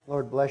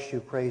Lord bless you,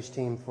 praise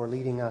team, for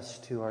leading us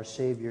to our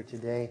Savior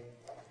today.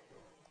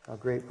 How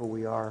grateful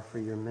we are for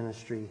your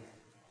ministry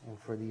and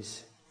for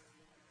these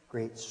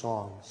great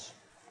songs.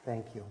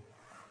 Thank you.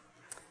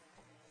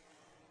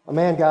 A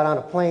man got on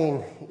a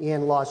plane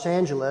in Los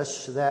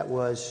Angeles that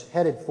was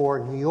headed for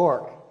New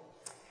York.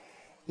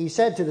 He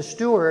said to the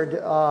steward,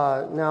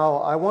 now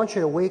I want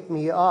you to wake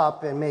me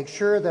up and make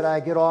sure that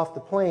I get off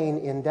the plane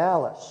in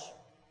Dallas.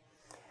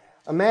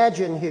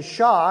 Imagine his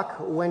shock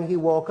when he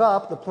woke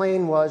up. The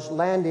plane was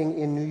landing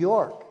in New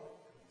York.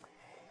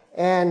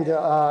 And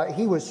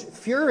he was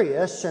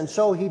furious, and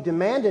so he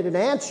demanded an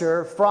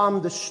answer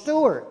from the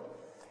steward.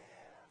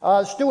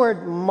 The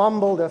steward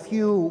mumbled a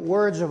few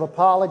words of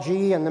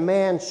apology, and the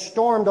man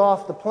stormed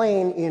off the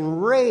plane in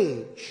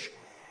rage.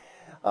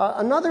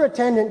 Another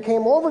attendant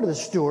came over to the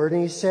steward,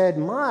 and he said,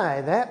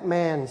 "My, that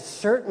man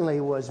certainly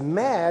was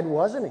mad,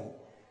 wasn't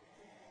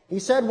he?" He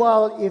said,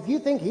 "Well, if you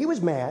think he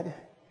was mad,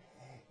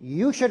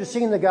 you should have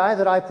seen the guy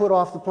that I put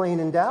off the plane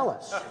in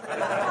Dallas."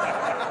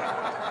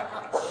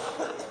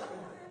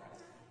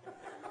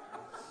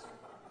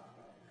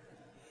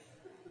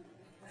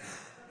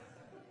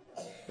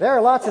 There are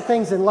lots of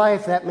things in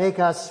life that make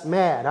us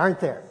mad,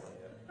 aren't there?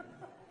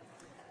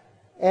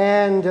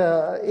 And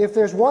if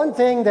there's one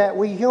thing that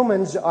we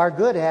humans are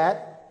good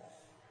at,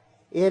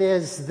 it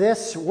is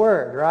this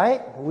word,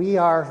 right? We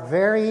are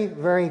very,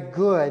 very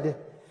good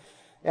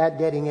at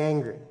getting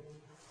angry.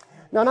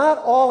 Now, not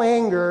all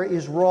anger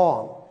is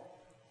wrong.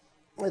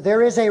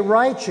 There is a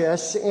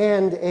righteous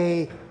and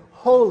a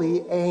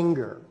holy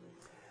anger.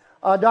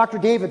 Dr.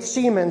 David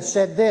Seaman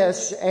said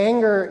this: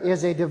 anger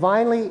is a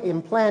divinely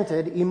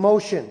implanted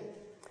emotion.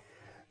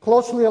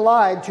 Closely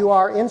allied to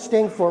our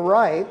instinct for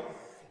right,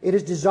 it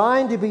is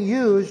designed to be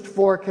used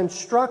for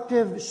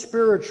constructive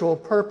spiritual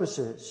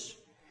purposes.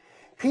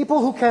 People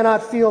who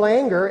cannot feel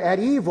anger at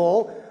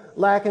evil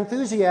lack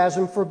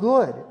enthusiasm for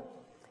good.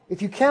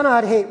 If you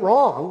cannot hate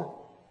wrong,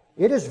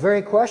 it is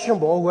very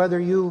questionable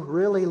whether you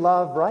really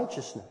love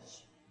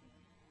righteousness.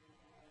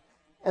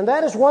 And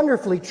that is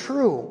wonderfully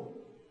true.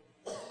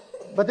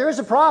 But there is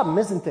a problem,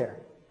 isn't there?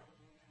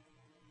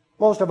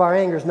 Most of our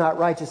anger is not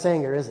righteous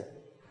anger, is it?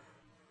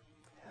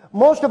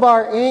 Most of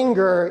our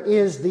anger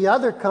is the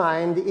other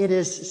kind. It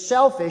is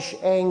selfish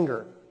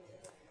anger.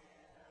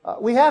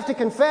 We have to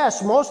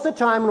confess, most of the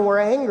time when we're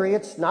angry,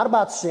 it's not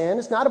about sin,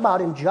 it's not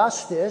about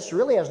injustice, it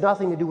really has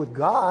nothing to do with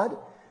God.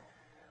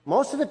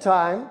 Most of the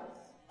time,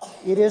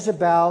 it is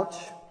about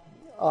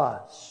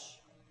us.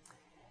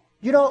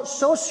 You know,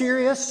 so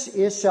serious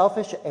is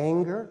selfish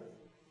anger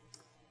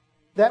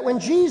that when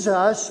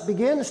Jesus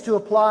begins to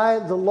apply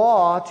the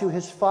law to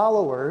his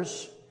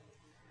followers,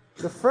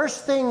 the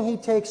first thing he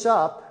takes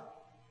up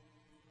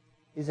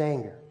is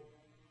anger.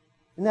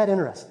 Isn't that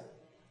interesting?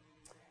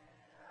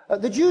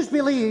 The Jews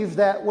believed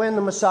that when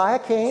the Messiah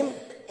came,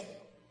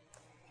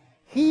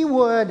 he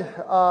would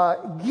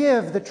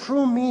give the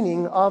true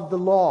meaning of the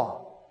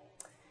law.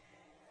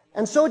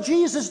 And so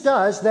Jesus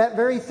does that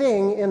very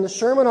thing in the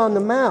Sermon on the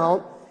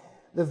Mount.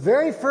 The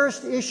very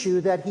first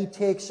issue that he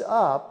takes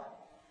up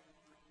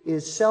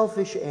is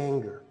selfish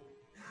anger.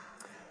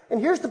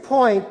 And here's the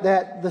point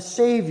that the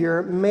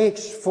Savior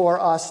makes for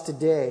us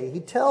today.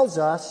 He tells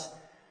us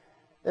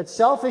that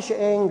selfish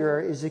anger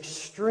is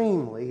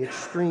extremely,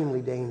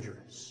 extremely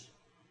dangerous.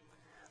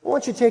 I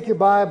want you to take your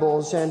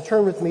Bibles and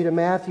turn with me to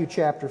Matthew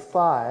chapter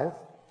 5.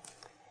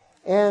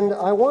 And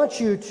I want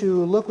you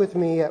to look with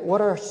me at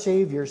what our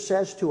Savior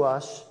says to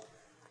us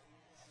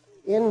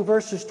in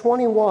verses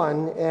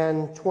 21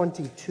 and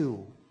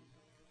 22.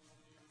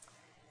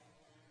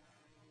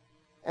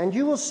 And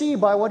you will see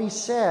by what he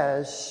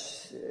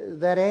says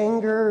that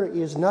anger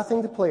is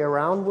nothing to play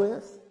around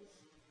with.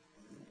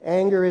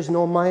 Anger is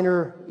no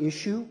minor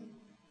issue.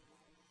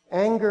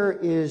 Anger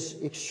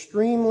is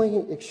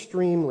extremely,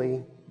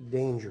 extremely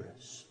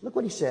dangerous. Look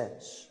what he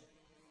says.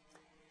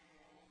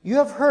 You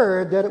have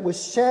heard that it was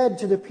said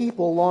to the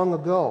people long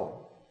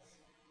ago,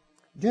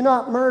 "Do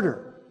not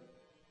murder,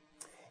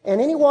 and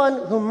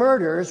anyone who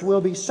murders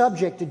will be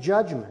subject to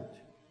judgment.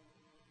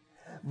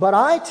 But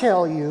I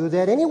tell you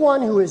that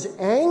anyone who is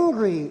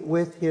angry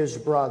with his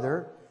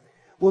brother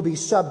will be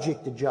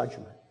subject to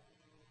judgment.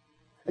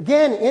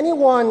 Again,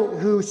 anyone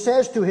who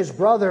says to his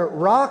brother,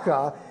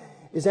 'Raca,'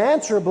 is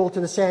answerable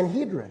to the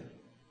Sanhedrin.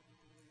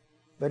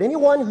 But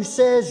anyone who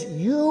says,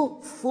 'You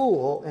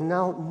fool,' and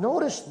now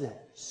notice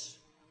this,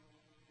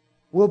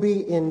 will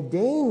be in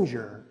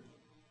danger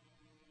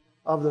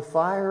of the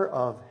fire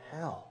of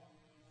hell."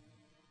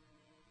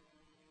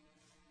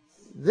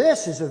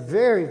 This is a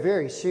very,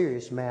 very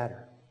serious matter.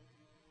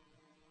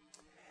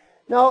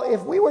 Now,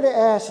 if we were to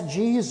ask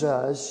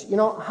Jesus,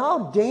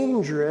 how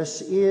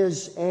dangerous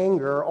is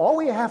anger, all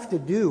we have to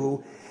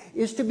do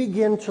is to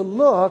begin to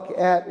look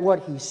at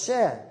what he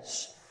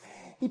says.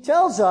 He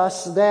tells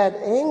us that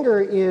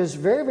anger is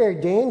very, very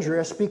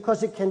dangerous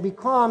because it can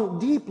become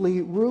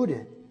deeply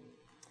rooted.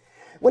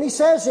 When he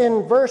says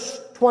in verse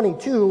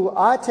 22,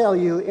 "I tell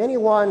you,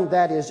 anyone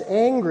that is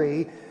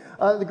angry,"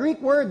 the Greek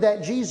word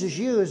that Jesus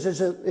used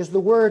is the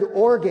word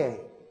orge.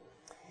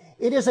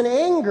 It is an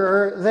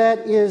anger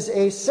that is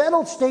a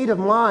settled state of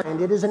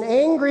mind. It is an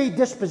angry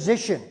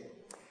disposition.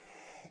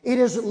 It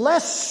is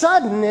less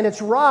sudden in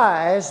its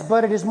rise,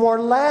 but it is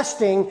more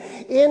lasting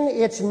in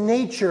its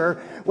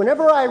nature.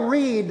 Whenever I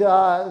read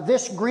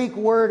this Greek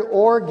word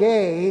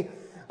orge,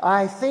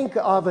 I think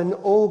of an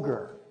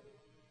ogre.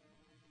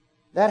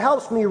 That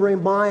helps me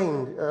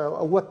remind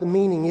of what the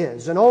meaning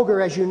is. An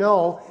ogre, as you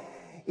know,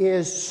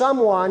 is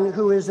someone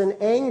who is in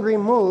angry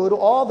mood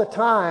all the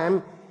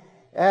time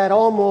at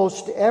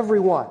almost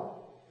everyone.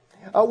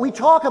 We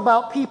talk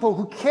about people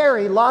who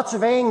carry lots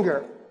of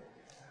anger,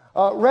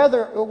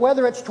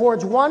 whether it's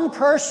towards one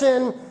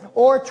person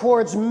or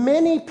towards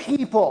many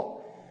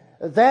people.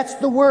 That's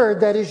the word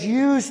that is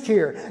used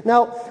here.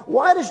 Now,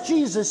 why does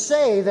Jesus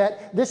say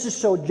that this is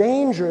so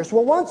dangerous?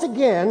 Well, once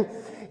again,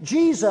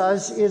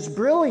 Jesus is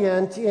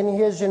brilliant in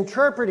his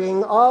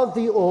interpreting of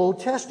the Old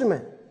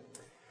Testament.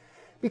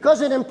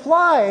 Because in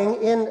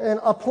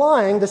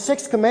applying the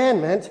sixth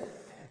commandment,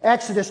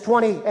 Exodus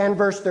 20 and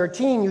verse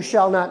 13, you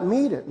shall not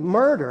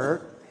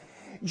murder,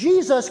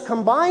 Jesus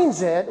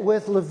combines it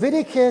with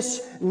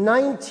Leviticus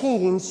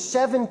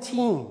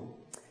 19:17.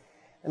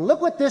 And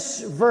look what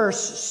this verse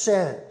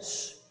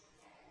says.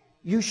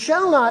 You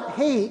shall not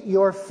hate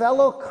your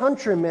fellow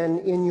countrymen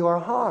in your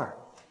heart.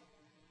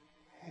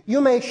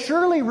 You may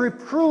surely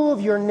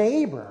reprove your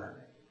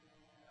neighbor,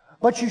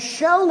 but you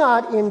shall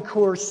not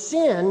incur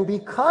sin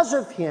because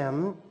of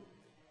him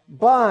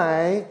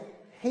by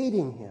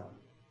hating him.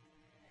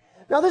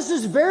 Now, this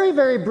is very,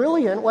 very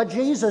brilliant what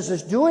Jesus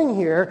is doing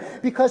here,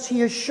 because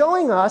he is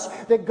showing us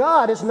that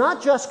God is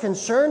not just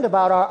concerned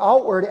about our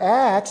outward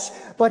acts,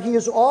 but he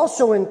is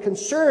also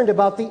concerned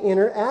about the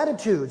inner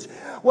attitudes.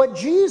 What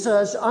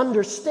Jesus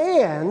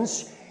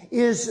understands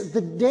is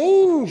the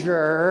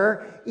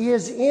danger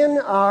is in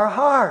our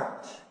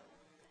heart.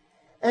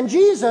 And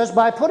Jesus,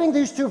 by putting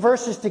these two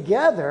verses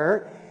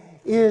together,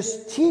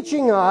 is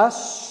teaching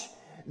us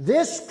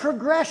this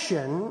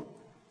progression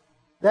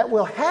that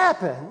will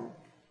happen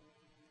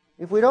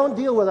if we don't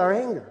deal with our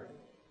anger.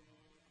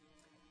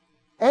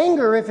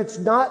 Anger, if it's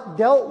not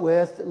dealt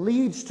with,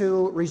 leads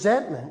to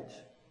resentment.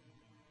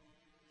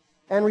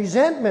 And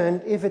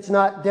resentment, if it's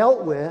not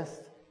dealt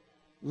with,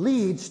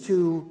 leads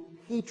to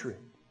hatred.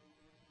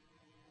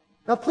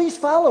 Now, please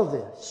follow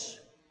this.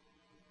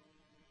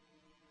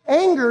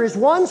 Anger is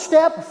one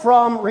step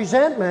from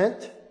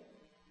resentment,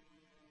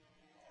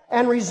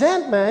 and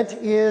resentment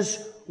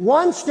is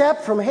one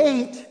step from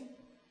hate.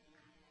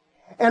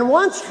 And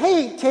once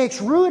hate takes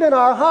root in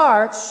our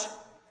hearts,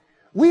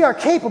 we are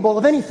capable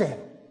of anything.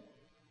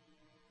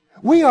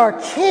 We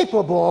are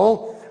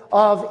capable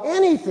of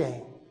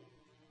anything.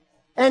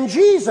 And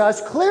Jesus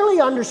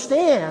clearly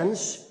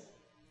understands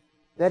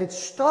that it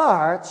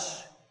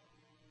starts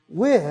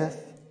with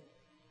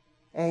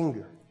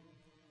anger.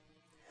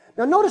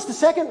 Now, notice the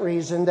second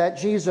reason that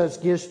Jesus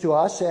gives to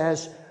us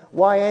as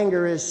why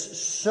anger is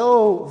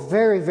so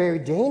very, very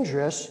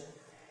dangerous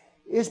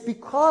is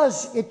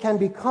because it can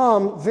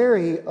become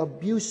very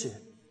abusive.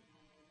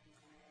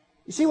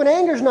 You see, when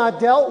anger is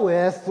not dealt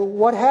with,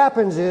 what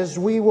happens is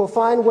we will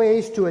find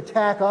ways to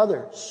attack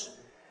others.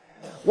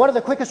 One of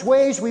the quickest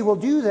ways we will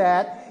do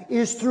that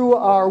is through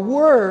our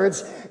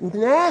words,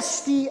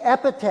 nasty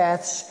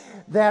epithets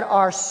that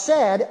are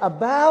said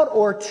about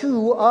or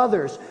to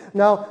others.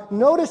 Now,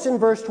 notice in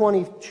verse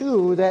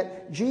 22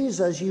 that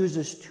Jesus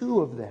uses two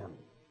of them.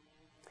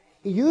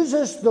 He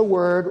uses the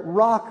word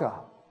raka.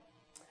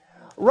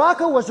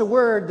 Raka was a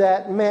word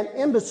that meant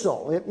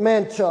imbecile. It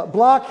meant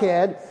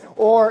blockhead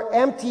or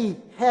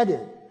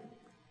empty-headed.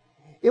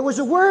 It was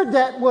a word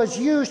that was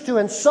used to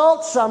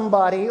insult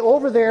somebody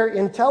over their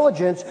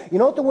intelligence. You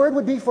know what the word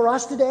would be for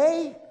us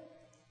today?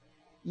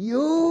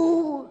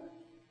 You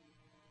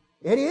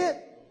idiot.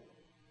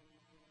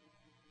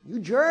 You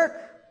jerk.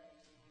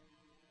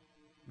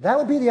 That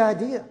would be the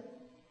idea.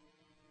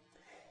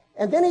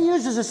 And then he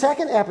uses a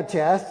second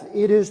epithet.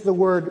 It is the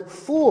word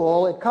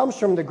fool. It comes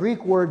from the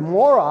Greek word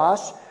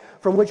moros,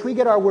 from which we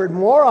get our word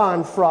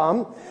moron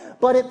from.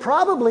 But it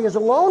probably is a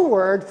loan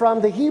word from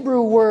the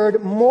Hebrew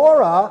word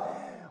mora,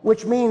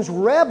 which means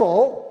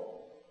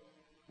rebel,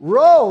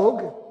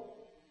 rogue,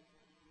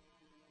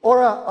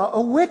 or a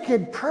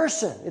wicked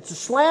person. It's a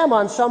slam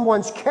on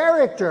someone's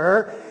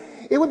character.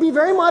 It would be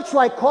very much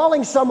like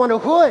calling someone a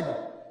hood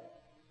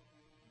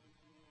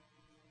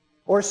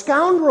or a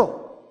scoundrel.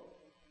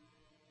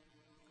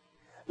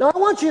 Now, I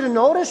want you to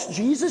notice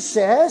Jesus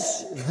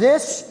says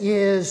this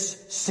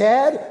is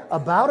said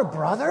about a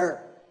brother,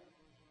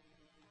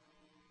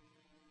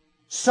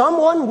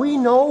 someone we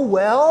know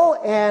well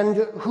and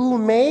who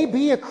may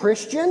be a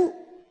Christian.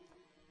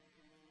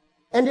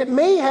 And it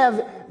may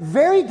have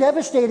very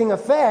devastating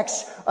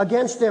effects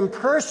against them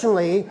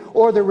personally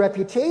or their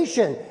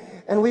reputation.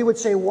 And we would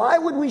say, why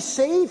would we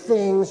say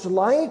things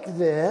like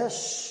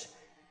this?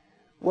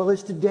 Well,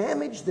 it's to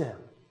damage them.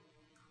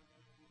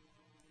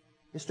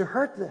 It's to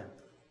hurt them.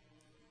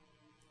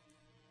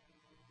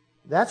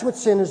 That's what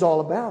sin is all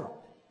about.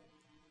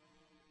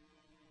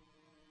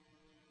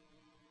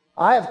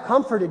 I have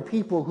comforted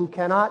people who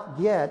cannot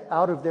get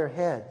out of their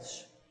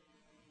heads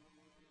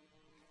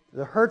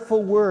the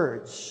hurtful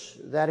words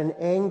that an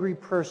angry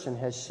person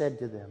has said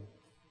to them.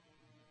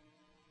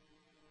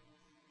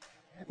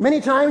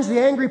 Many times the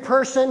angry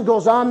person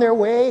goes on their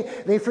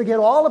way, they forget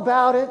all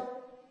about it,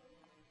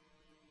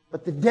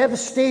 but the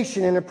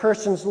devastation in a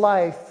person's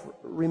life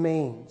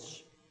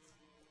remains.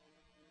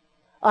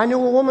 I knew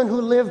a woman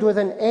who lived with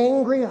an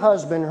angry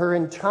husband her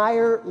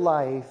entire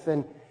life,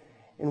 and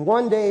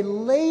one day,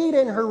 late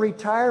in her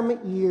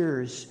retirement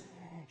years,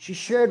 she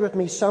shared with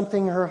me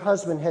something her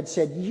husband had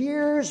said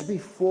years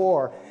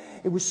before.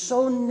 It was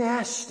so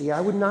nasty, I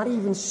would not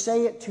even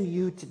say it to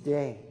you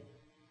today.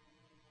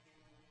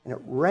 And it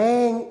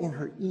rang in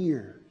her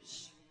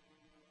ears,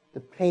 the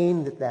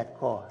pain that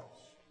caused.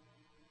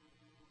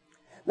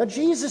 Now,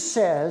 Jesus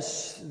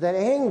says that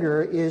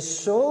anger is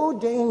so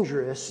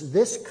dangerous,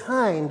 this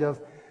kind of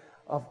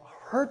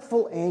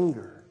hurtful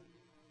anger,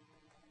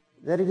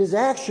 that it is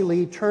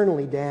actually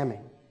eternally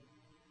damning.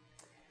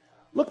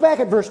 Look back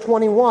at verse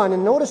 21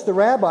 and notice the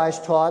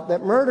rabbis taught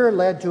that murder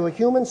led to a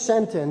human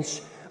sentence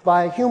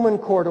by a human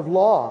court of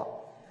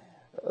law.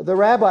 The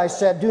rabbis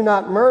said, do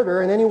not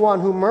murder, and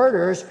anyone who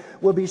murders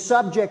will be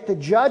subject to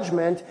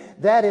judgment.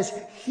 That is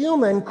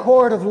human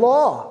court of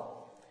law.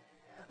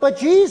 But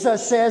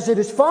Jesus says it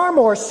is far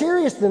more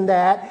serious than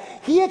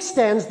that. He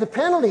extends the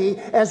penalty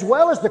as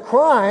well as the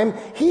crime.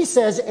 He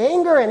says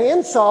anger and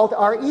insult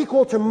are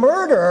equal to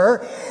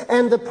murder,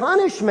 and the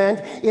punishment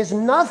is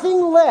nothing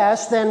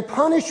less than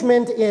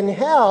punishment in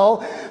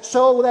hell,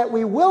 so that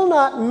we will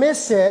not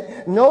miss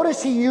it.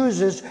 Notice he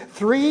uses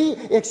three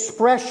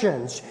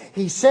expressions.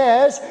 He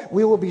says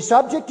we will be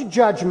subject to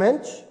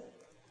judgment,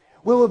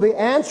 we will be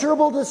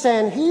answerable to the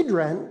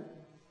Sanhedrin,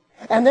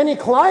 and then he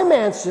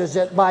climaxes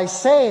it by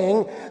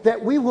saying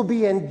that we will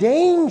be in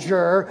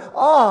danger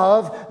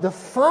of the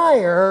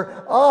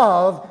fire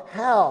of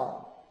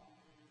hell.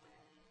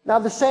 Now,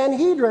 the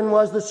Sanhedrin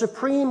was the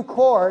supreme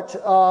court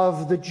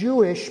of the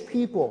Jewish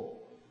people.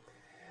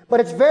 But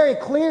it's very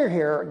clear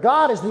here,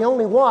 God is the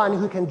only one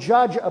who can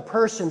judge a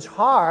person's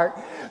heart.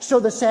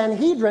 So the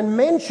Sanhedrin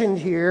mentioned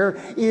here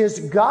is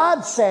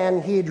God's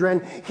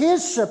Sanhedrin,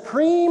 His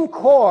supreme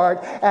court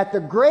at the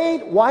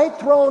great white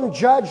throne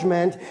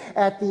judgment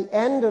at the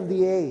end of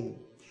the age.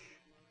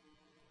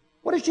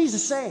 What is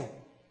Jesus saying?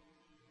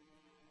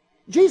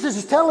 Jesus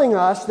is telling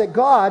us that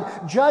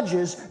God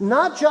judges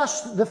not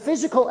just the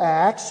physical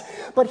acts,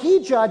 but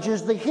He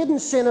judges the hidden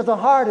sin of the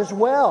heart as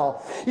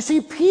well. You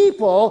see,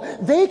 people,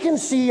 they can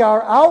see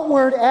our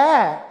outward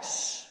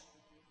acts,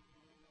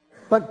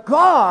 but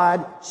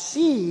God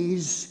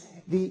sees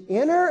the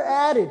inner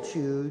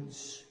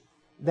attitudes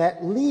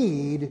that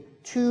lead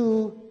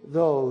to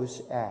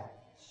those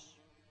acts.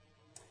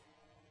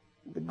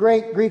 The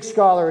great Greek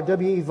scholar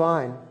W.E.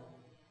 Vine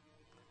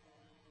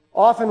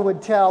often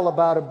would tell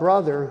about a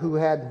brother who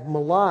had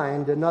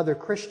maligned another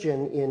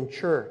Christian in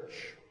church.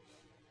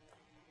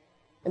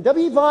 And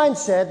W. Vine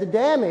said the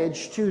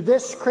damage to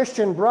this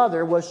Christian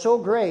brother was so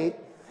great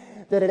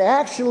that it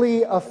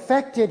actually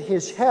affected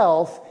his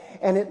health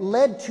and it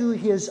led to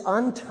his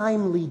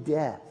untimely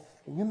death.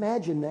 Can you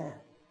imagine that?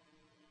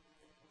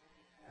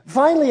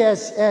 Finally,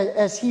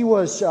 as he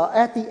was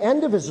at the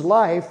end of his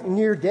life,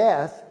 near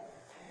death,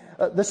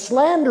 the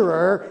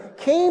slanderer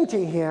came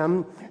to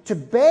him to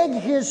beg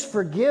his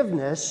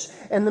forgiveness,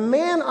 and the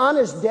man on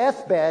his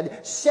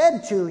deathbed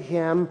said to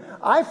him,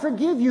 I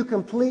forgive you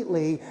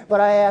completely, but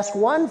I ask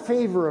one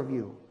favor of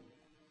you.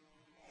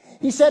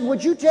 He said,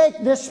 would you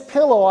take this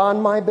pillow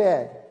on my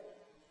bed?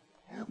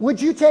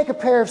 Would you take a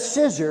pair of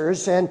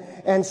scissors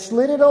and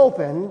slit it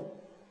open,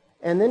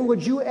 and then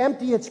would you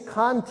empty its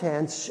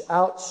contents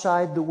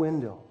outside the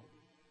window?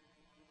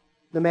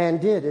 The man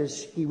did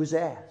as he was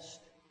asked.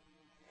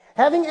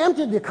 Having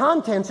emptied the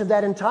contents of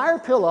that entire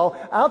pillow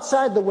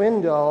outside the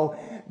window,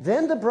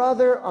 then the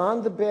brother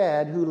on the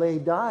bed who lay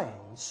dying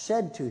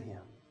said to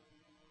him,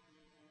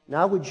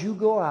 now would you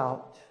go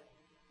out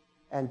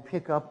and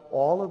pick up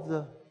all of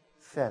the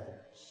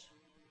feathers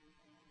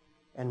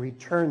and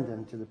return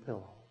them to the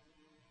pillow?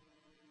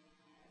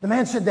 The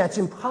man said, that's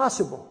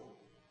impossible.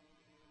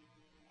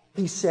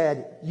 He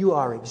said, you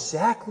are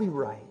exactly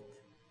right.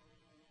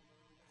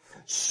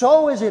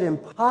 So is it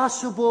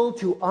impossible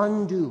to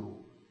undo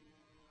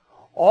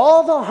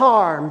all the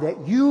harm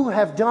that you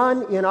have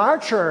done in our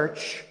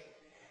church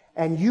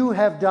and you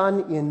have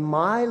done in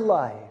my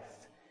life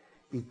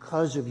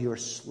because of your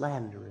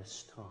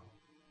slanderous tongue.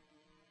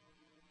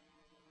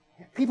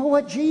 People,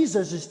 what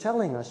Jesus is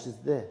telling us is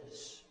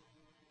this.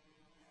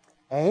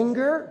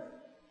 Anger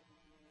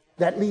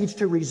that leads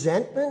to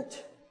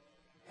resentment,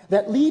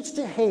 that leads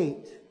to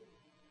hate,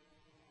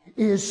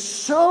 is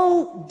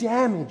so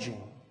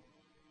damaging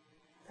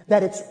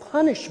that its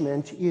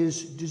punishment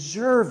is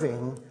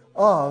deserving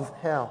of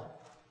hell.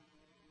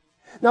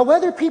 Now,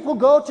 whether people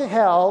go to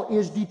hell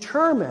is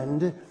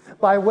determined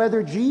by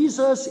whether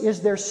Jesus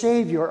is their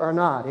Savior or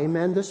not.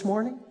 Amen this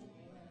morning?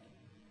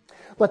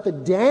 But the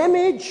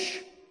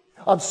damage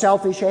of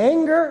selfish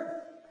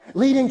anger,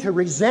 leading to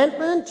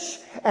resentment,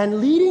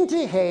 and leading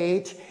to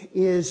hate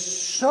is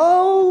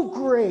so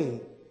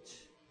great.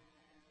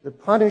 The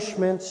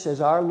punishment, says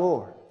our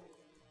Lord,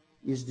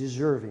 is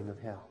deserving of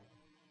hell.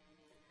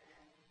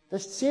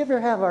 Does the Savior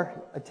have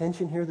our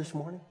attention here this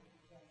morning?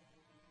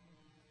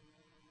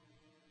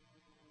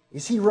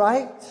 Is he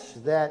right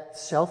that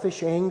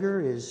selfish anger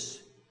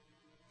is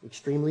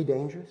extremely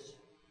dangerous?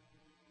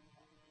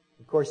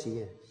 Of course he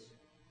is.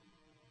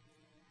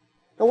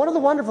 Now, one of the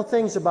wonderful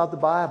things about the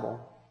Bible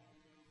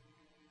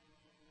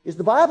is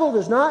the Bible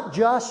does not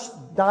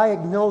just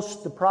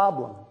diagnose the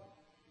problem.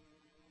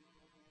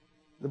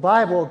 The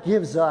Bible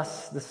gives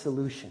us the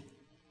solution.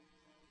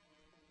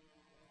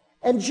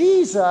 And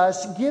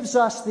Jesus gives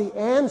us the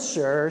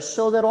answer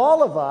so that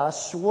all of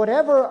us,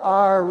 whatever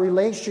our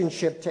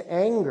relationship to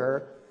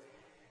anger,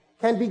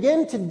 can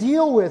begin to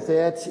deal with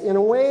it in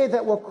a way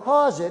that will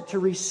cause it to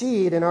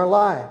recede in our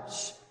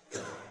lives.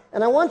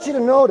 And I want you to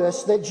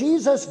notice that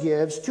Jesus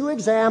gives two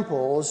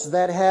examples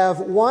that have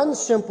one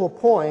simple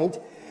point,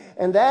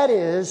 and that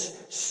is,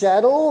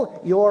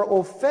 settle your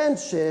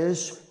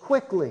offenses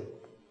quickly.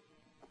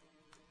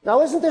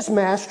 Now, isn't this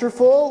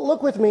masterful?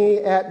 Look with me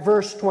at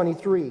verse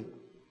 23.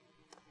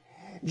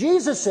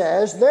 Jesus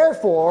says,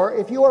 therefore,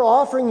 if you are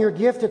offering your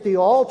gift at the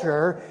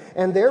altar,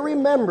 and there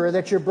remember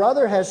that your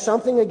brother has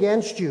something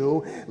against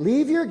you,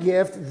 leave your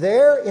gift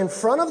there in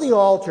front of the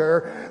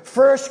altar.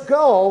 First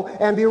go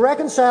and be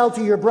reconciled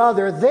to your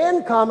brother,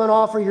 then come and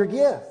offer your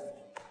gift.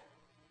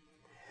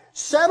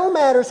 Settle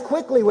matters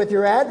quickly with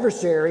your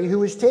adversary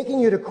who is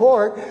taking you to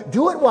court.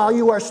 Do it while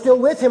you are still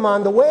with him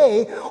on the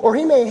way, or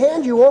he may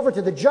hand you over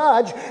to the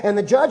judge, and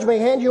the judge may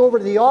hand you over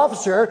to the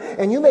officer,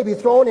 and you may be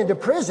thrown into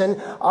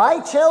prison.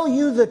 I tell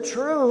you the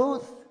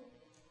truth,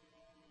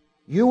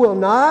 you will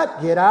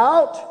not get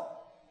out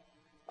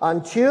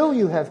until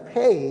you have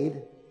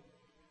paid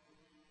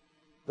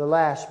the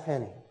last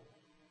penny.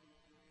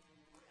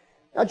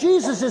 Now,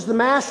 Jesus is the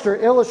master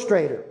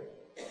illustrator.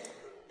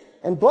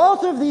 And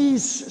both of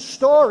these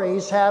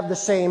stories have the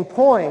same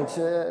point.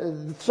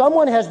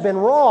 Someone has been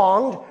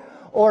wronged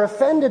or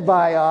offended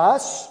by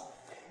us,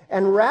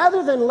 and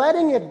rather than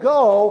letting it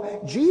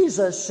go,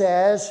 Jesus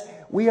says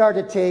we are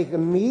to take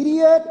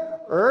immediate,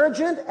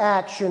 urgent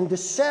action to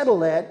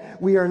settle it.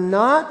 We are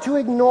not to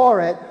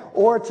ignore it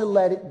or to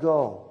let it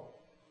go.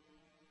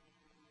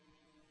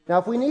 Now,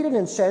 if we need an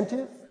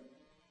incentive,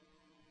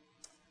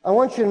 I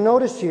want you to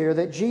notice here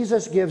that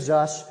Jesus gives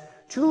us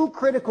two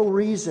critical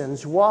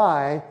reasons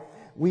why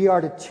we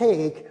are to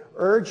take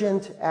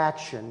urgent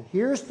action.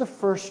 Here's the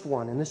first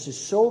one, and this is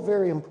so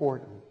very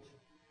important.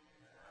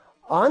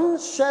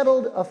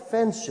 Unsettled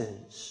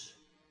offenses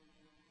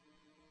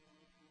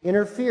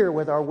interfere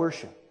with our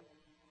worship.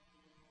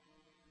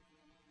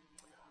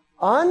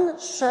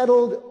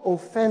 Unsettled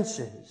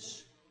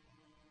offenses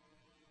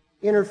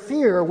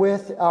interfere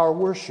with our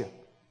worship.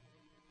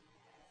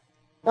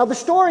 Now, the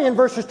story in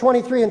verses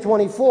 23 and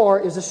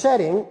 24 is a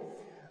setting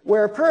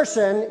where a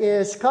person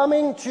is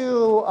coming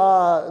to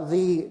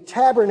the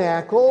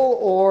tabernacle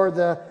or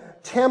the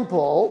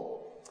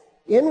temple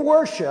in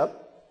worship,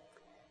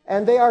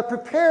 and they are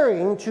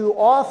preparing to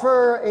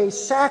offer a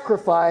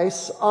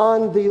sacrifice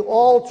on the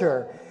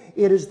altar.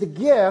 It is the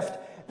gift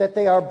that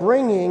they are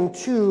bringing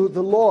to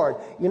the Lord.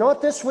 You know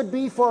what this would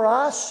be for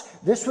us?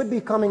 This would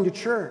be coming to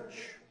church.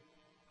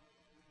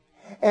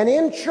 And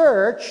in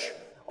church,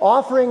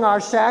 offering our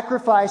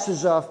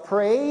sacrifices of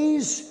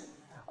praise,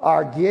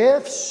 our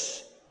gifts,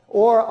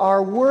 or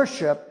our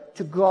worship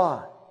to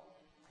God.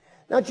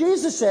 Now,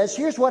 Jesus says,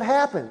 here's what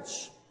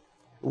happens.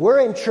 We're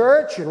in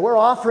church and we're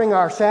offering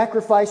our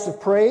sacrifice of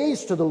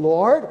praise to the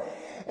Lord,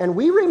 and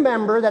we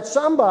remember that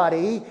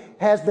somebody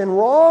has been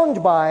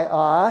wronged by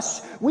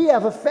us. We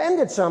have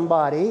offended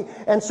somebody,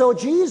 and so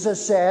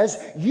Jesus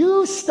says,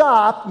 you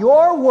stop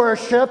your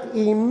worship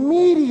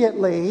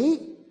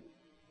immediately,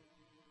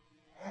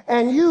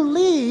 and you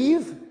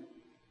leave,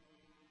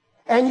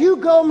 and you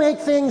go make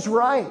things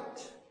right.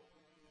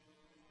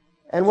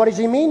 And what does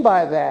he mean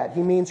by that?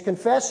 He means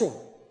confessing.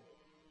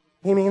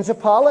 He means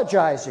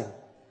apologizing.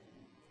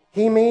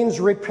 He means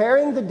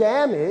repairing the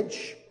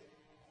damage.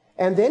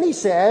 And then he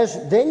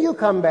says, then you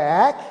come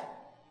back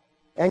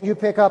and you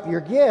pick up your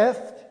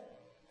gift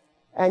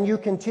and you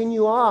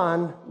continue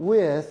on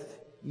with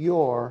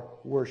your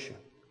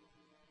worship.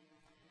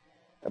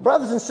 Now,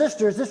 brothers and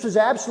sisters, this was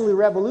absolutely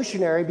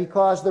revolutionary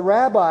because the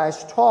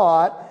rabbis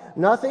taught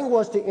nothing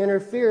was to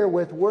interfere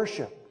with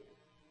worship.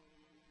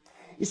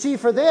 You see,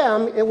 for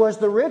them, it was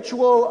the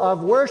ritual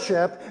of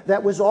worship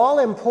that was all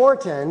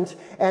important,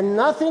 and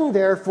nothing,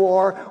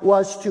 therefore,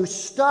 was to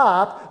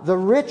stop the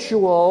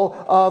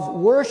ritual of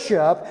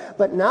worship.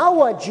 But now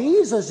what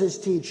Jesus is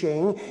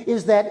teaching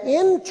is that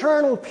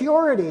internal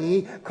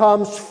purity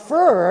comes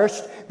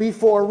first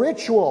before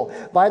ritual.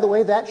 By the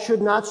way, that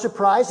should not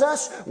surprise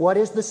us. What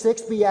is the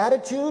sixth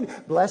beatitude?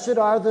 Blessed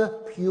are the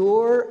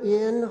pure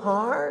in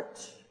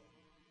heart,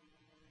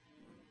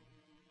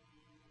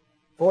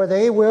 for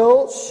they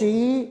will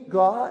see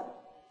God.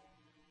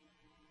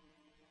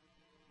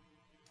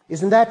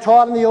 Isn't that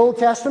taught in the Old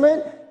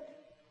Testament?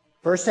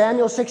 1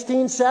 Samuel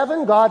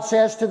 16:7, God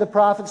says to the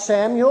prophet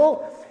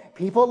Samuel,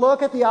 people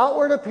look at the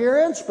outward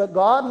appearance, but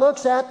God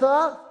looks at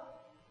the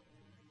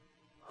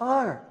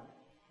heart.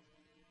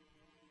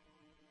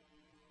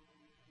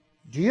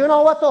 Do you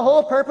know what the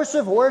whole purpose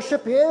of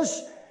worship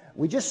is?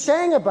 We just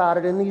sang about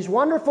it in these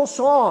wonderful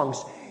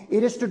songs.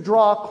 It is to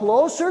draw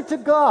closer to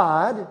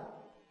God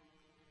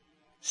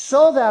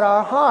so that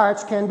our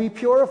hearts can be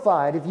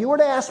purified. If you were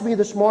to ask me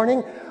this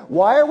morning,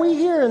 why are we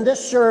here in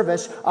this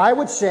service? I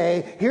would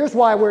say, here's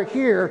why we're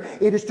here.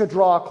 It is to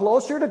draw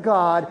closer to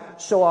God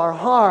so our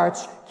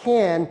hearts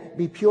can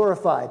be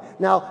purified.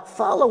 Now,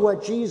 follow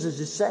what Jesus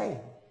is saying.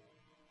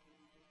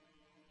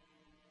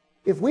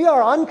 If we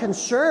are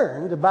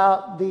unconcerned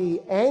about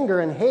the anger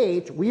and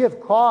hate we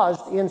have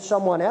caused in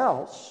someone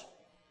else,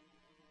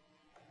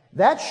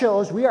 that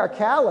shows we are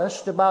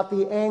calloused about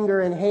the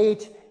anger and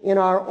hate in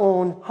our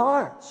own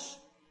hearts.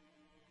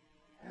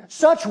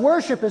 Such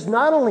worship is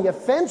not only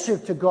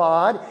offensive to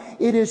God,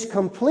 it is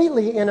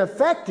completely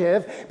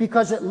ineffective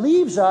because it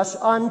leaves us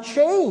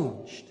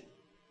unchanged.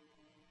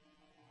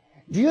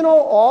 Do you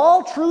know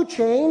all true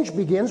change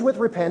begins with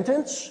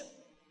repentance?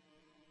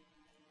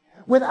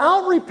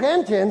 Without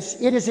repentance,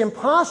 it is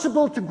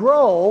impossible to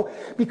grow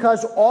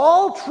because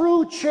all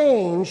true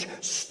change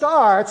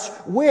starts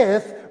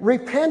with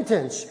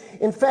repentance.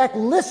 In fact,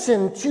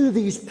 listen to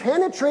these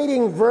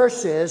penetrating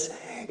verses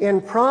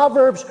in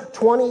Proverbs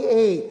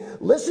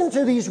 28. Listen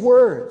to these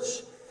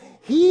words.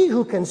 He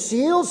who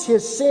conceals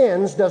his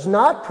sins does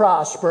not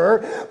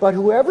prosper, but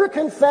whoever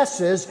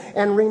confesses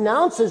and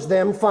renounces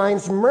them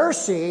finds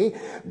mercy.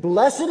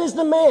 Blessed is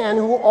the man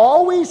who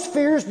always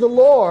fears the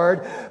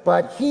Lord,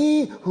 but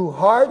he who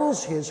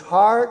hardens his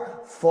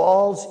heart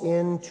falls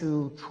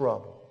into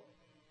trouble.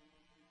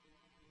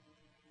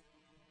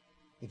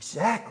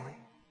 Exactly.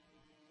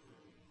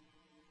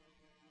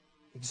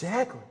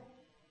 Exactly.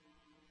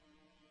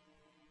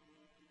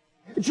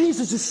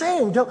 Jesus is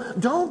saying,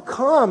 don't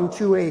come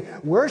to a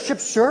worship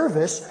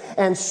service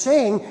and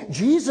sing,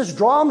 Jesus,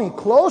 draw me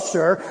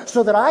closer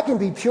so that I can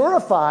be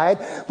purified,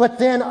 but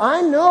then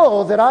I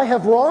know that I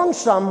have wronged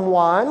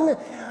someone.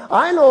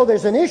 I know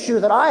there's an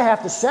issue that I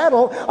have to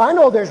settle. I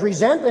know there's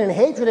resentment and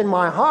hatred in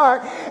my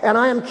heart, and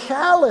I am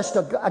calloused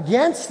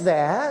against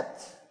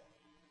that.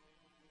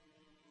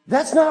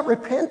 That's not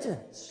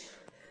repentance.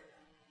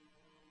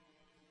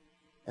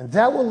 And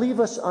that will leave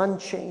us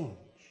unchanged.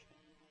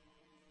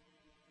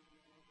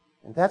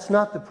 And that's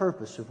not the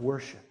purpose of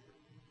worship.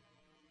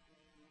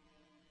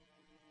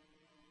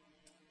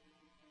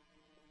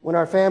 When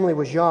our family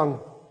was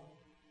young,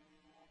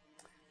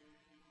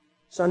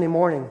 Sunday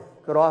morning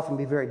could often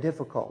be very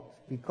difficult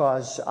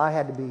because I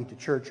had to be to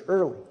church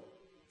early.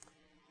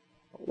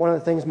 One of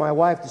the things my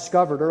wife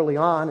discovered early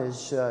on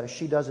is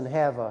she doesn't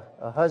have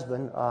a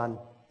husband on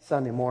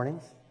Sunday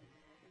mornings.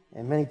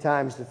 And many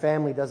times the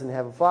family doesn't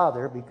have a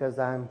father because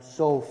I'm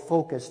so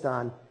focused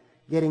on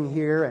getting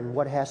here and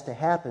what has to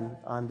happen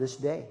on this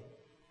day.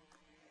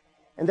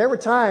 And there were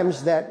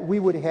times that we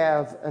would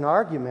have an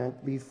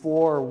argument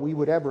before we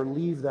would ever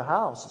leave the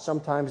house.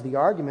 Sometimes the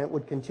argument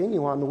would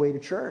continue on the way to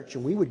church,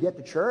 and we would get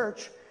to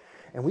church,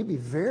 and we'd be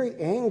very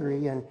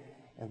angry and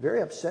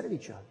very upset at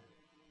each other.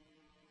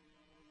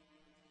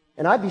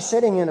 And I'd be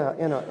sitting in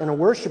a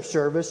worship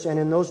service, and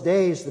in those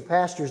days the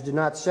pastors did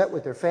not sit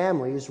with their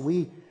families.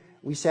 We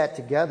sat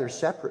together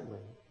separately.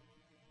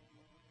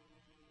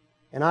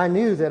 And I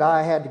knew that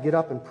I had to get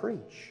up and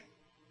preach.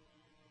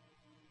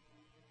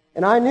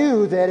 And I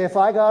knew that if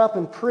I got up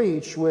and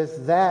preached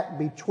with that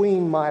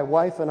between my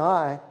wife and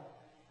I,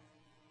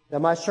 that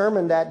my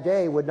sermon that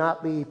day would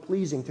not be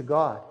pleasing to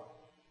God.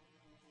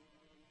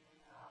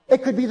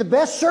 It could be the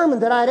best sermon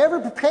that I'd ever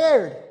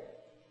prepared.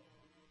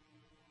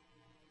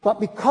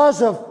 But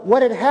because of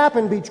what had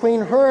happened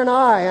between her and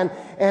I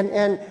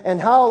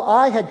and how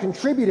I had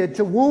contributed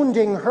to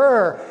wounding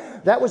her,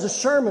 that was a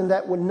sermon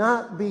that would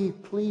not be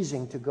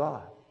pleasing to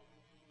God.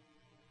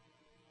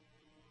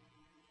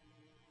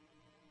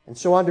 And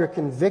so under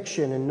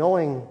conviction and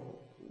knowing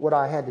what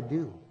I had to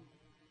do,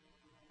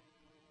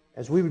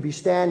 as we would be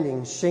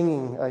standing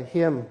singing a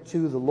hymn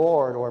to the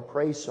Lord or a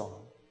praise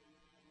song,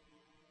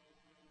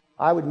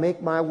 I would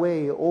make my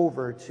way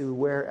over to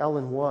where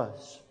Ellen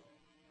was.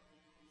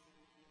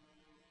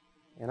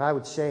 And I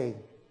would say,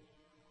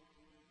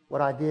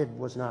 what I did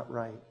was not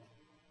right.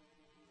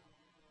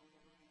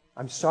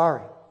 I'm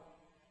sorry.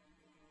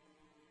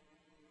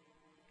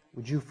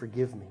 Would you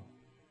forgive me?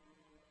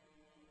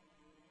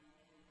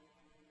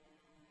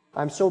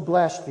 I'm so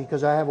blessed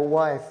because I have a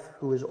wife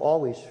who has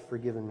always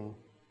forgiven me.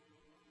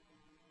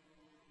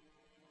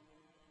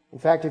 In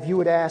fact, if you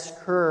would ask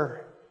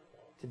her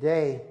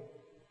today,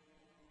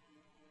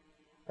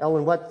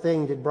 Ellen, what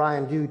thing did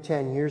Brian do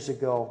 10 years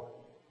ago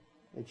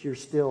that you're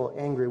still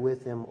angry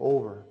with him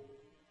over?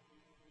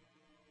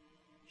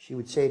 She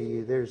would say to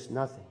you, there's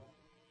nothing.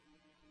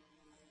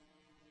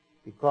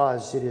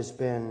 Because it has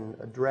been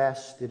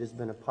addressed, it has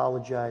been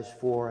apologized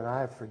for, and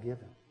I have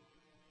forgiven.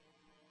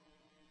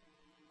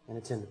 And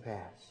it's in the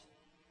past.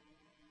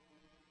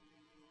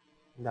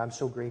 And I'm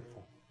so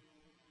grateful.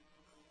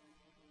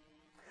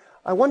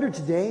 I wonder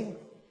today,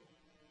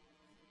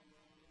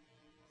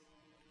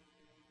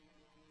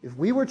 if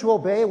we were to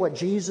obey what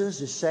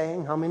Jesus is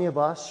saying, how many of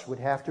us would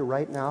have to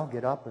right now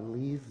get up and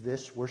leave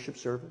this worship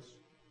service?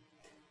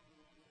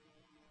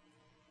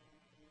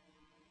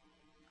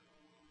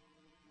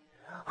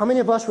 How many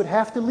of us would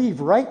have to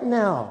leave right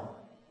now?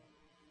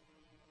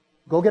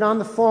 Go get on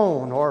the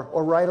phone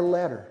or write a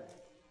letter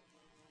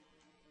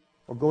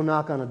or go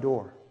knock on a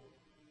door.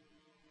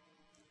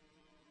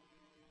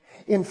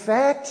 In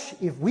fact,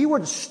 if we were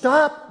to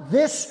stop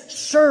this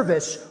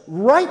service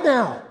right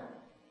now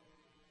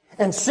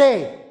and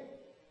say,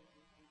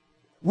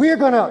 we're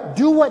going to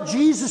do what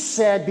Jesus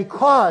said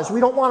because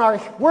we don't want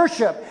our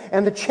worship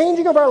and the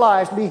changing of our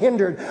lives to be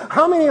hindered,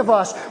 how many of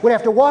us would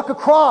have to walk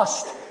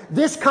across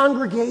this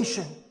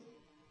congregation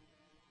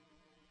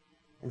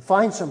and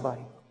find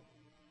somebody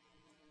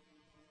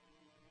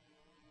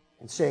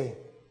and say,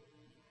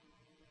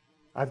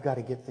 I've got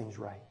to get things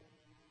right.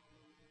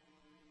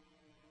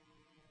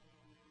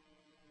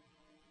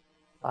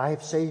 I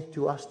have said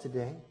to us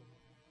today,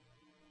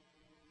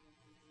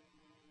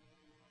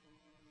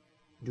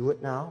 do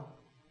it now.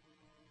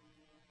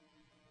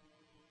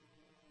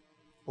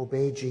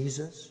 Obey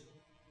Jesus.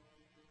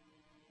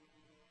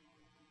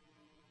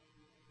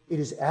 It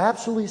is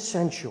absolutely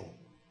essential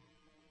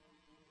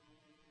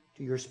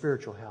to your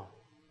spiritual health.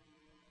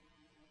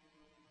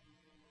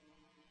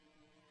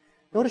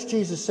 Notice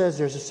Jesus says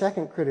there's a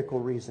second critical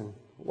reason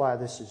why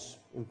this is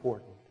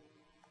important.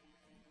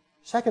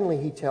 Secondly,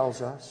 he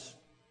tells us,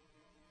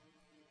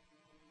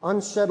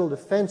 unsettled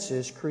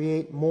offenses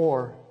create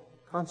more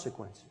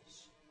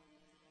consequences.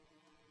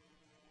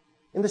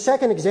 In the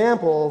second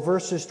example,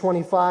 verses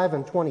 25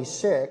 and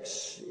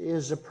 26,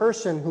 is a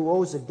person who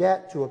owes a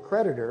debt to a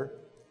creditor,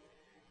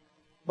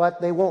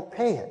 but they won't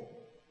pay it.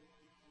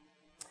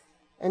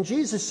 And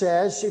Jesus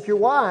says, if you're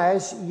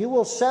wise, you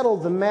will settle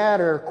the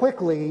matter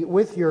quickly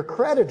with your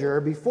creditor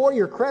before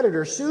your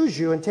creditor sues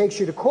you and takes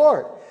you to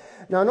court.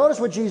 Now notice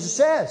what Jesus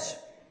says.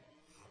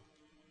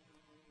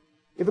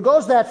 If it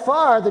goes that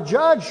far, the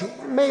judge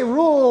may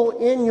rule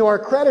in your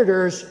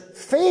creditor's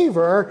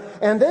favor,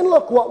 and then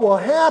look what will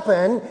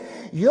happen.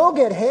 You'll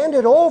get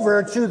handed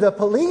over to the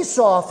police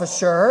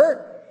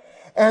officer,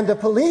 and the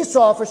police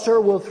officer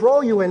will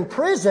throw you in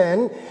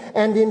prison,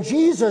 and in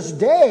Jesus'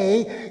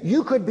 day,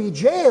 you could be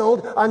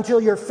jailed until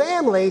your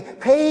family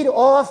paid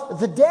off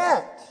the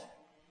debt.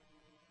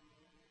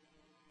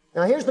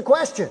 Now here's the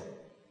question.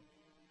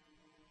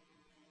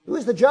 Who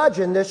is the judge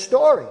in this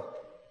story?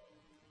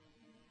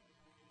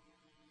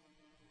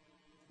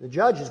 The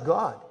judge is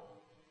God.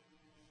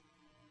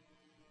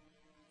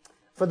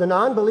 For the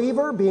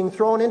non-believer being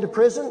thrown into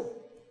prison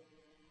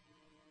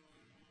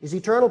is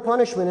eternal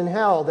punishment in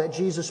hell that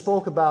Jesus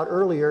spoke about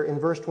earlier in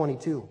verse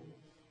 22.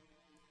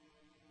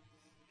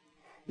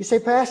 You say,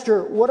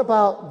 Pastor, what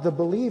about the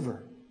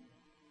believer?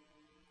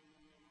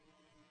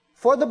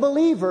 For the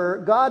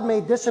believer, God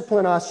may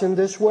discipline us in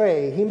this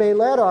way. He may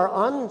let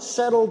our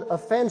unsettled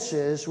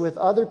offenses with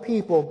other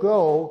people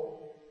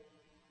go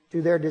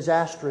to their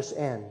disastrous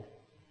end.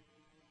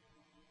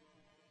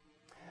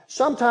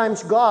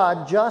 Sometimes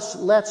God just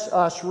lets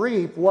us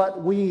reap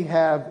what we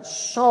have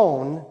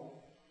sown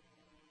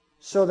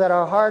so that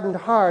our hardened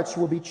hearts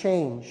will be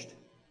changed.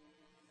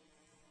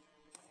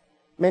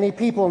 Many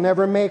people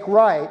never make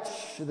right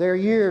their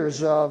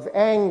years of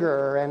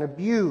anger and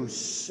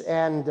abuse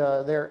and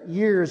their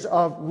years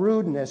of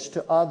rudeness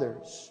to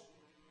others.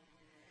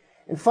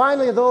 And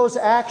finally, those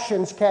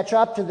actions catch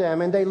up to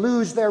them and they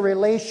lose their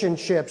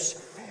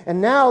relationships. And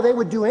now they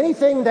would do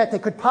anything that they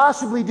could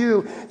possibly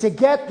do to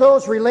get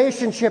those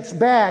relationships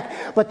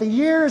back. But the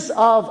years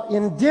of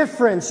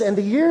indifference and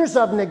the years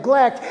of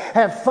neglect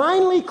have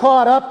finally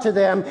caught up to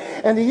them.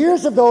 And the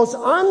years of those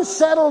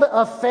unsettled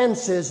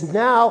offenses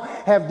now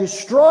have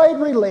destroyed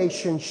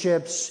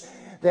relationships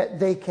that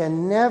they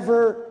can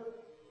never,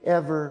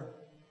 ever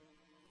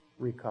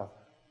recover.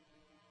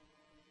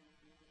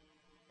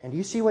 And do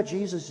you see what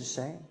Jesus is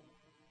saying?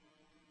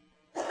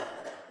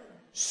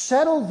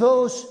 Settle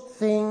those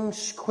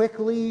things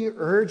quickly,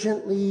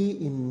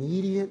 urgently,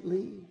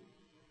 immediately,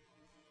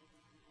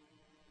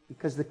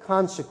 because the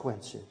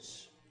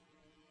consequences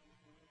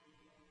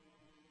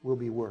will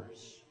be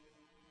worse.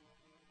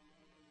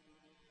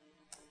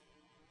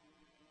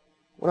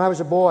 When I was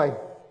a boy,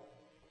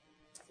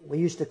 we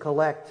used to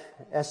collect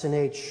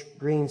S&H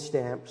green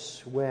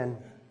stamps when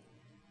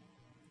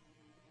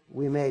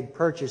we made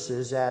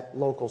purchases at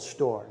local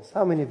stores.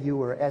 How many of you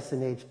were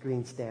S&H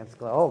green stamps?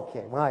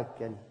 Okay, well, I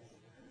can.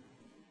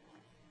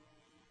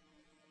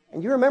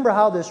 And you remember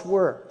how this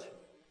worked.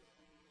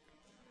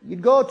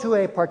 You'd go to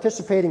a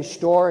participating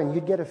store and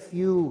you'd get a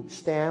few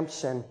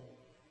stamps and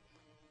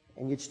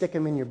you'd stick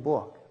them in your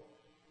book.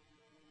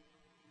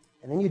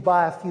 And then you'd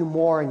buy a few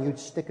more and you'd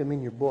stick them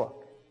in your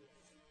book.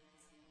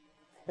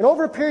 And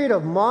over a period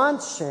of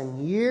months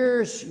and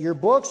years, your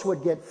books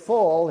would get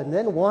full, and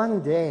then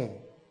one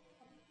day,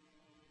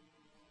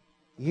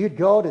 you'd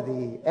go to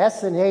the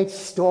S&H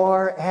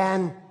store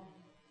and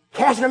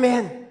cash them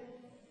in.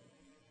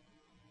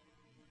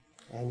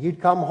 And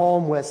you'd come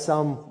home with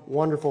some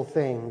wonderful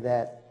thing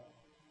that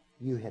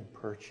you had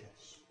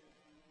purchased.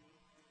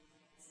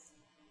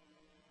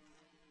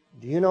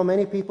 Do you know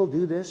many people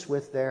do this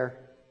with their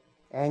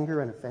anger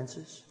and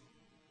offenses?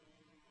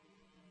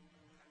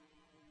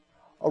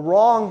 A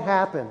wrong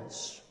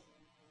happens.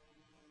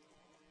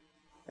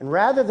 And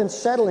rather than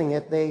settling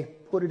it, they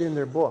put it in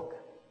their book.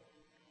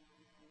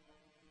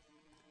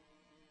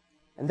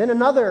 And then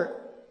another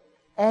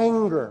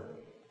anger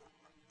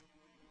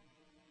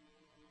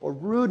or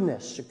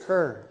rudeness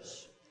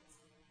occurs.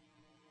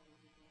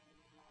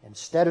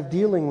 Instead of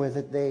dealing with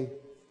it, they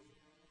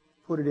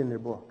put it in their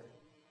book.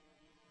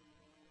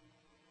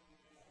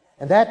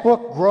 And that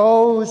book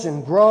grows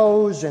and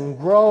grows and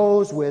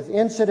grows with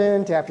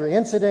incident after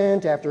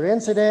incident after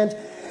incident.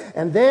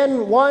 And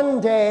then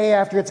one day,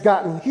 after it's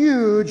gotten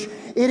huge,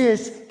 it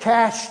is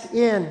cashed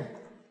in.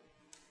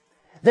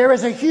 There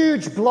is a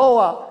huge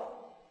blow-up.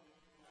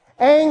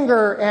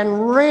 Anger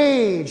and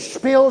rage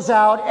spills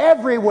out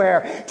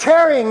everywhere,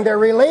 tearing their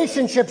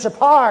relationships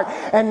apart.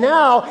 And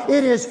now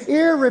it is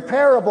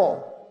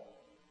irreparable.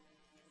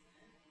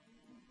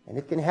 And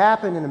it can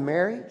happen in a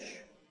marriage.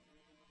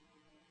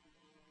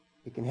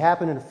 It can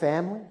happen in a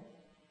family.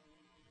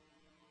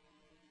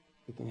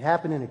 It can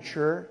happen in a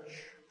church.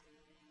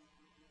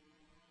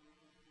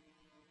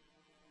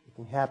 It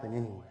can happen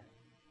anywhere.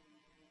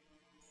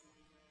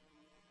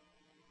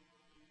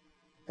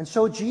 And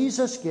so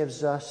Jesus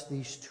gives us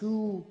these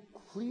two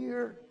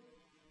clear,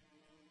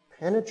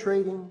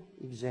 penetrating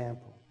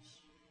examples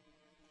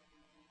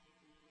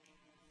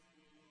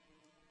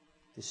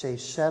to say,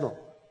 settle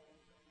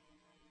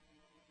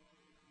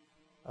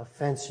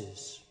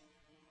offenses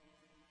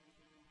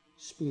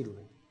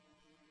speedily.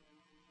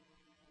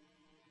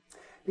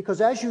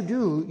 Because as you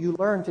do, you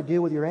learn to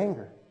deal with your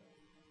anger.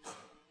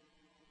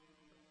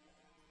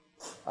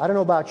 I don't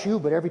know about you,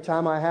 but every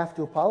time I have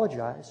to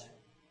apologize,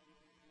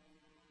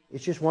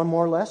 it's just one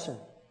more lesson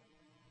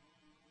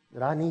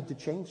that I need to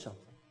change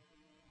something.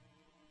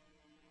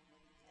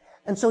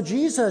 And so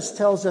Jesus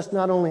tells us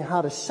not only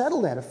how to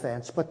settle that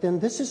offense, but then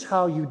this is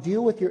how you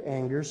deal with your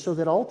anger so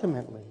that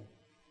ultimately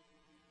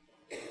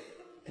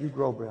you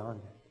grow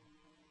beyond it.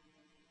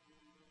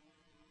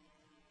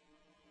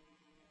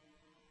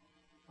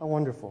 How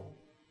wonderful.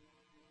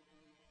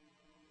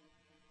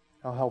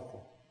 How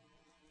helpful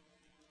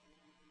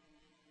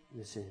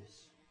this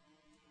is.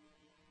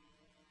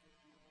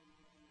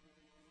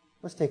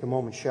 Let's take a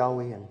moment, shall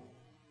we, and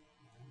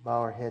bow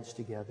our heads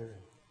together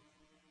and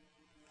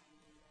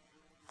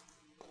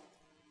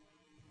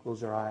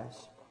close our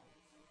eyes.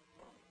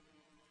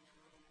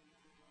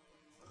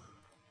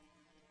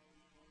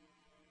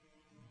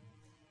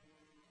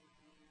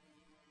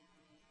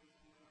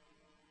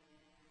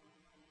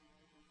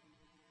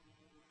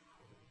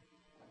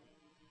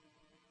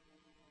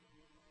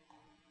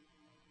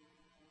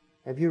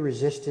 Have you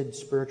resisted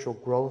spiritual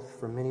growth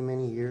for many,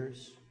 many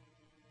years?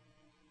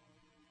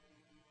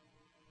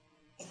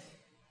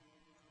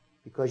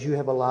 Because you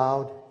have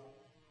allowed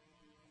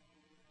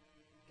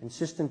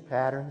consistent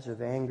patterns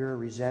of anger,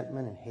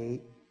 resentment, and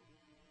hate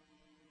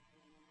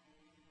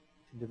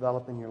to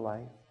develop in your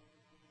life?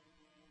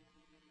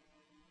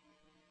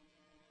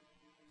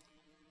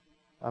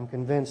 I'm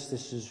convinced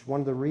this is one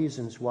of the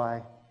reasons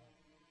why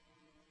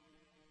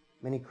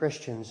many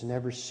Christians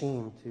never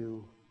seem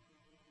to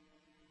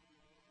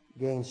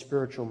gain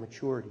spiritual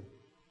maturity.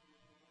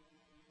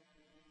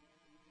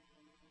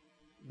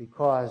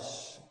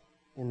 Because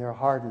in their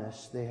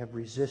hardness, they have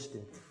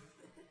resisted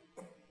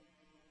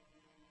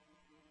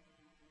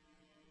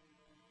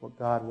what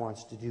God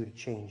wants to do to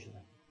change them.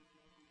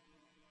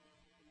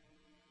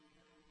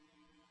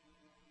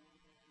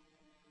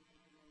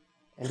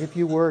 And if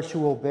you were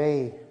to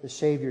obey the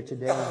Savior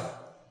today,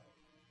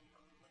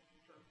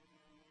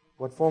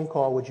 what phone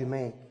call would you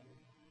make?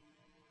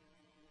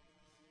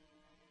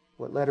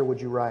 What letter would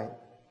you write?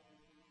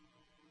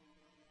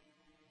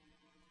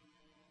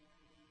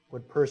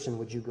 What person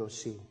would you go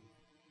see?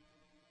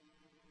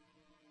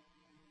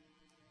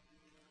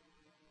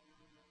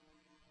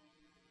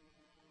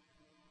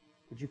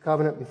 Would you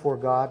covenant before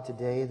God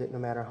today that no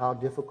matter how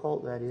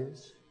difficult that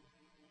is,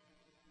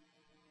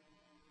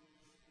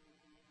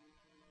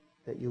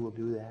 that you will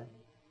do that?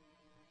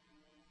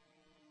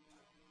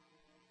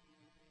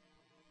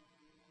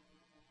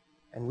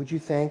 And would you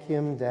thank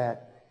Him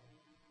that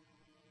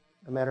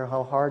no matter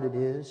how hard it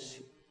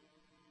is,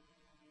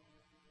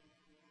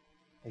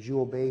 as you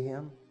obey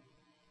Him,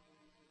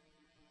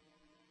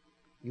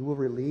 you will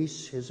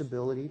release His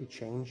ability to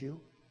change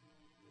you?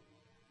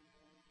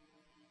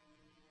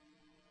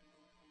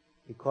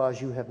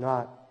 Because you have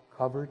not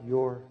covered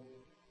your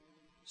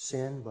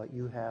sin, but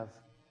you have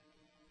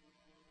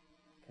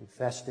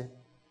confessed it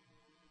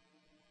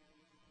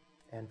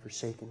and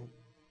forsaken it.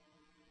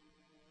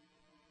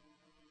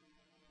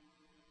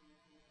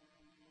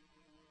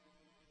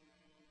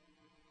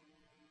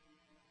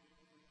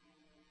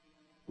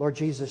 Lord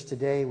Jesus,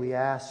 today we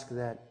ask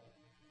that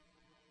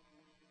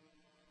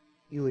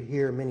you would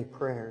hear many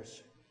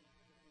prayers.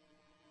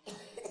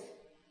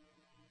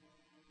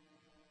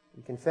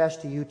 We confess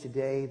to you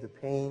today the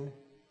pain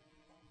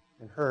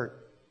and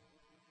hurt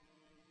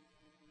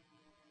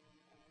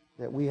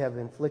that we have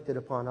inflicted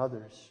upon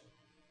others,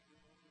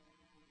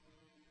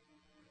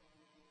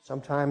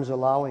 sometimes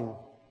allowing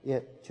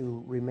it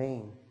to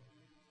remain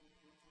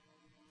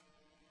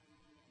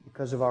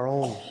because of our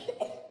own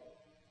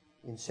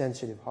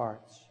insensitive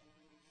hearts.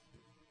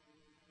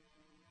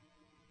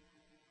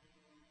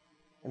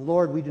 And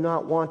Lord, we do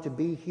not want to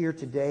be here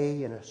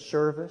today in a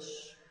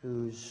service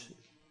whose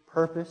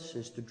purpose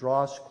is to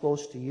draw us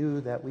close to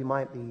you that we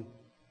might be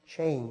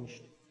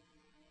changed,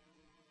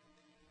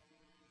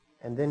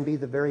 and then be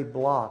the very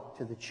block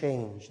to the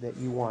change that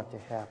you want to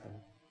happen.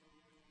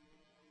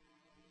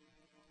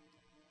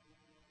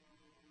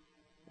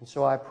 And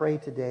so I pray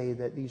today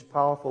that these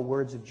powerful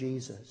words of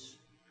Jesus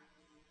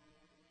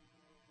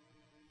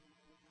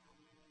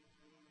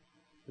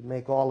would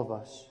make all of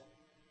us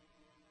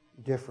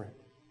different,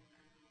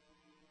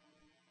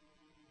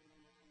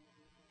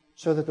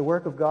 so that the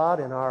work of God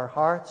in our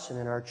hearts and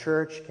in our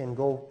church can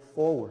go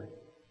forward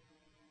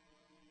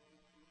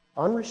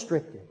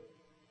unrestricted,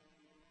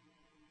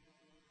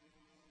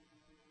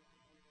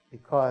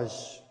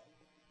 because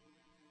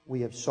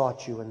we have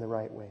sought you in the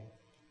right way.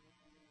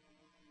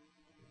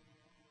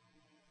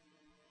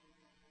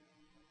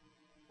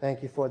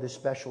 Thank you for this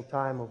special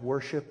time of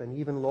worship, and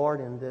even,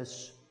 Lord, in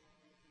this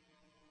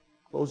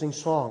closing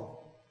song,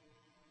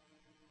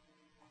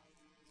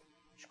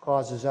 which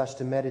causes us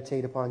to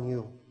meditate upon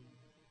you.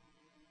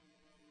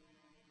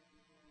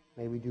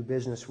 May we do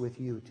business with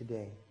you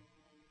today.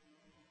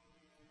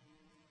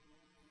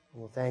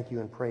 And we'll thank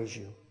you and praise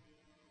you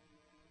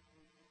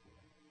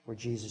for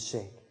Jesus'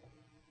 sake.